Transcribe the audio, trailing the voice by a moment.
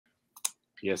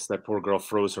Yes, that poor girl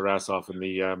froze her ass off in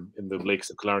the lakes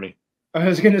of Killarney. I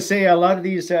was going to say a lot of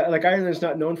these, like Ireland's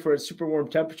not known for its super warm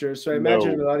temperatures, so I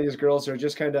imagine No. a lot of these girls are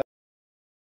just kind of.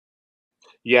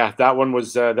 Yeah, that one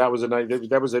was that was a night.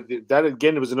 That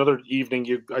again. It was another evening.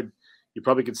 You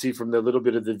probably could see from the little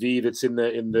bit of the V that's in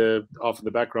the off in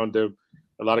the background. There,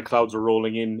 a lot of clouds were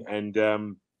rolling in, and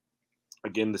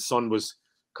again the sun was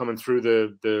coming through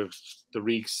the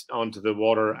reeks onto the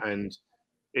water, and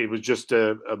it was just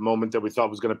a moment that we thought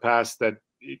was going to pass. That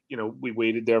we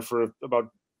waited there for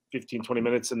about 15, 20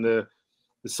 minutes, and the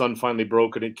sun finally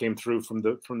broke, and it came through from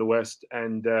the west,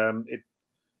 and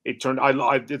it turned.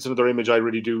 It's another image I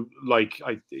really do like.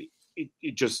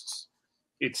 It just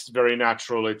it's very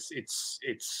natural. I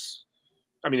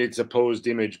mean, it's a posed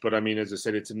image, but I mean, as I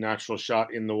said, it's a natural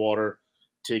shot in the water,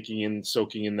 soaking in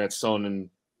that sun, and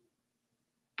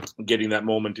getting that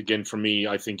moment again for me.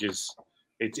 I think it's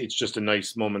just a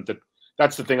nice moment.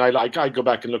 That's the thing I like. I go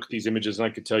back and look at these images, and I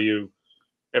could tell you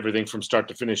everything from start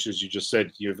to finish, as you just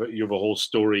said. You have a whole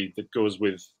story that goes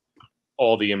with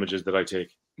all the images that I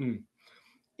take. Mm.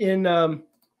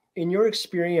 In your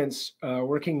experience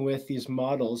working with these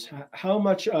models, how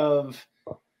much of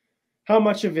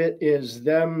it is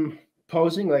them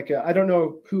posing? Like, I don't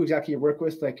know who exactly you work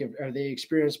with. Like, are they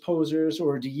experienced posers,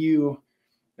 or do you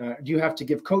have to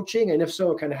give coaching? And if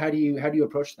so, kind of how do you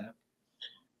approach that?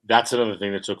 That's another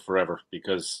thing that took forever,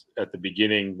 because at the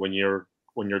beginning, when you're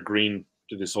green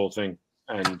to this whole thing,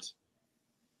 and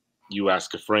you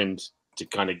ask a friend to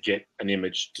kind of get an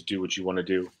image to do what you want to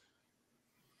do,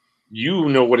 you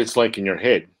know what it's like in your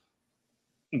head,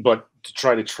 but to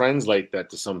try to translate that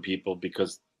to some people,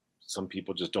 because some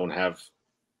people just don't have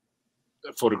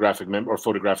photographic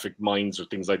minds or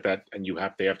things like that, and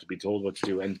they have to be told what to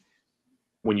do. And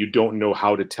when you don't know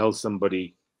how to tell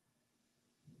somebody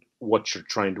what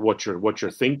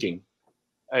you're thinking,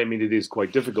 I mean, it is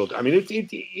quite difficult. I mean,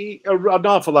 an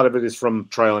awful lot of it is from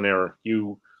trial and error.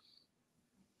 You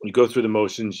go through the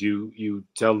motions. You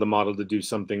tell the model to do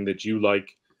something that you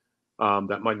like.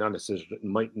 That might not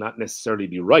necessarily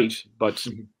be right, but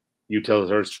you tell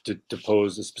her to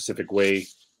pose a specific way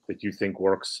that you think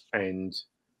works, and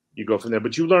you go from there.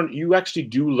 But you actually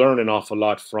do learn an awful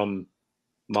lot from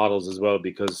models as well,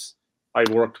 because I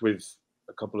worked with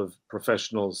a couple of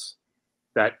professionals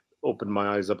that opened my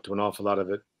eyes up to an awful lot of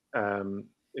it,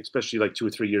 especially like 2 or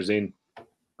 3 years in,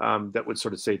 that would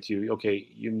sort of say to you, okay,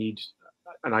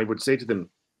 and I would say to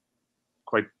them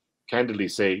quite candidly,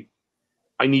 say,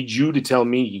 I need you to tell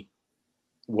me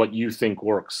what you think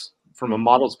works from a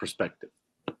model's perspective.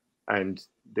 And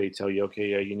they tell you, okay,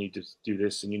 yeah, you need to do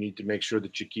this, and you need to make sure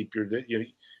that you keep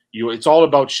it's all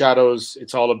about shadows.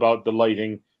 It's all about the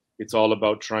lighting. It's all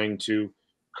about trying to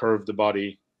curve the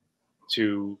body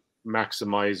to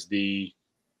maximize the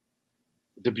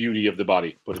beauty of the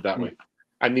body, put it that way.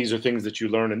 And these are things that you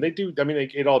learn, and they do. I mean,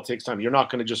 it all takes time. You're not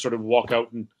going to just sort of walk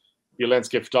out and be a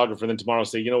landscape photographer, and then tomorrow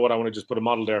say, you know what, I want to just put a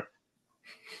model there.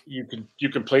 You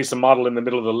can place a model in the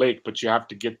middle of the lake, but you have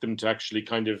to get them to actually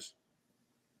kind of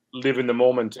live in the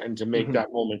moment and to make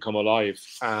that moment come alive.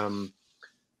 And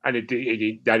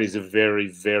that is a very,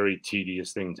 very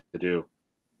tedious thing to do,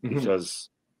 because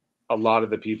a lot of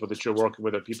the people that you're working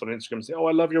with are people on Instagram say, oh,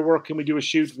 I love your work. Can we do a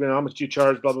shoot? How much do you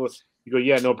charge? Blah, blah, blah. You go,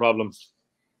 yeah, no problem.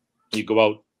 You go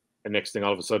out, and next thing,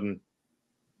 all of a sudden,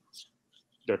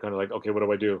 they're kind of like, okay, what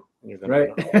do I do? And you're kind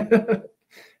right.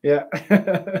 Yeah.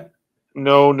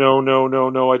 No,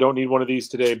 I don't need one of these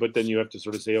today. But then you have to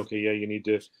sort of say, okay, yeah, you need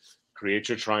to create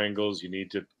your triangles. You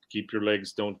need to keep your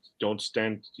legs. Don't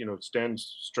stand, stand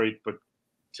straight, but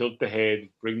tilt the head,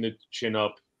 bring the chin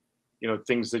up,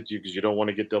 things that because you don't want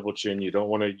to get double chin. You don't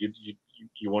want to,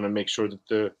 you want to make sure that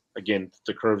the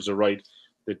curves are right.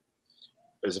 That,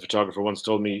 as a photographer once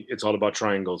told me, it's all about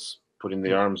triangles, putting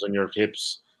the arms on your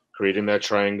hips, creating that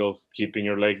triangle, keeping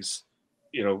your legs,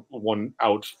 one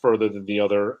out further than the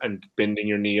other, and bending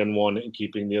your knee on one and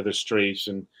keeping the other straight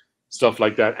and stuff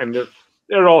like that. And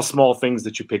they're all small things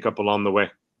that you pick up along the way.